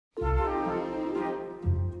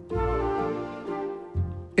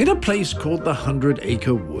In a place called the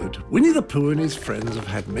 100-Acre Wood, Winnie the Pooh and his friends have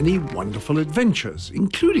had many wonderful adventures,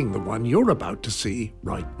 including the one you're about to see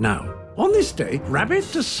right now. On this day,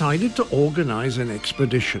 Rabbit decided to organize an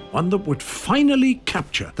expedition, one that would finally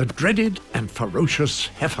capture the dreaded and ferocious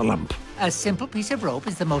Heffalump. A simple piece of rope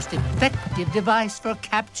is the most effective device for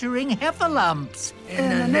capturing Heffalumps. In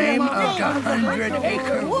the name of the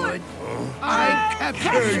 100-Acre Wood, I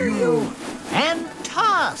capture you. And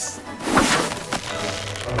toss!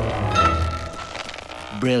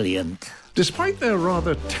 Brilliant. Despite their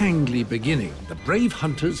rather tangly beginning, the brave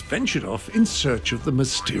hunters ventured off in search of the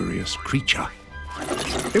mysterious creature.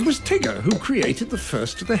 It was Tigger who created the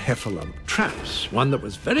first of the Heffalump traps, one that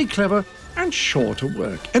was very clever and sure to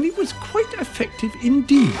work, and it was quite effective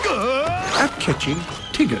indeed at catching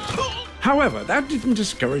Tiggers. However, that didn't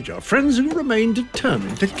discourage our friends, who remained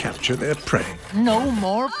determined to capture their prey. No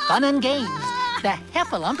more fun and games. The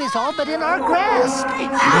Heffalump is all but in our grasp.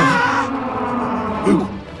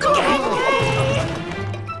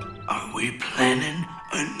 Are we planning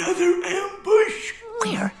another ambush?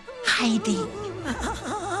 We're hiding.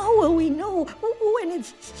 How will we know when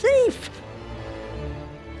it's safe?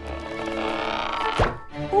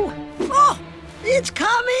 Oh, it's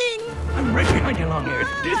coming! I'm right behind you, Long Ears.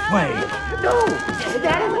 This way. No,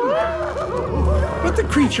 that isn't... But the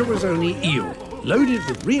creature was only eel, loaded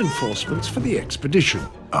with reinforcements for the expedition.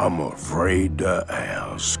 I'm afraid to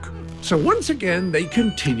ask. So once again, they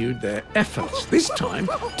continued their efforts. This time,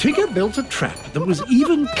 Tigger built a trap that was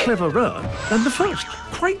even cleverer than the first,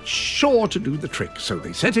 quite sure to do the trick. So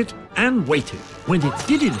they set it and waited, when it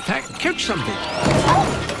did in fact catch something.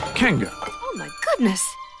 Kanga. Oh my goodness!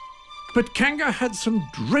 But Kanga had some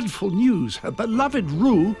dreadful news. Her beloved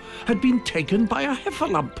Roo had been taken by a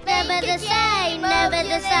Heffalump. Never the same, never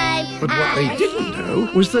the same. But what they didn't know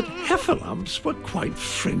was that Heffalumps were quite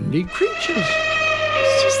friendly creatures.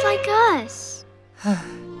 It's just like us.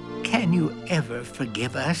 Can you ever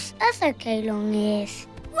forgive us? That's okay, Long Ears.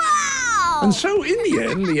 Wow! And so, in the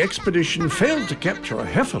end, the expedition failed to capture a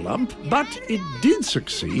Heffalump, but it did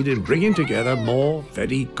succeed in bringing together more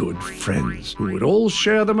very good friends, who would all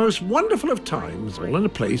share the most wonderful of times, all in a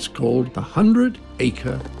place called the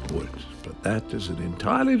 100-Acre Wood. But that is an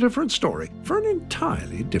entirely different story for an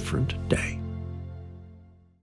entirely different day.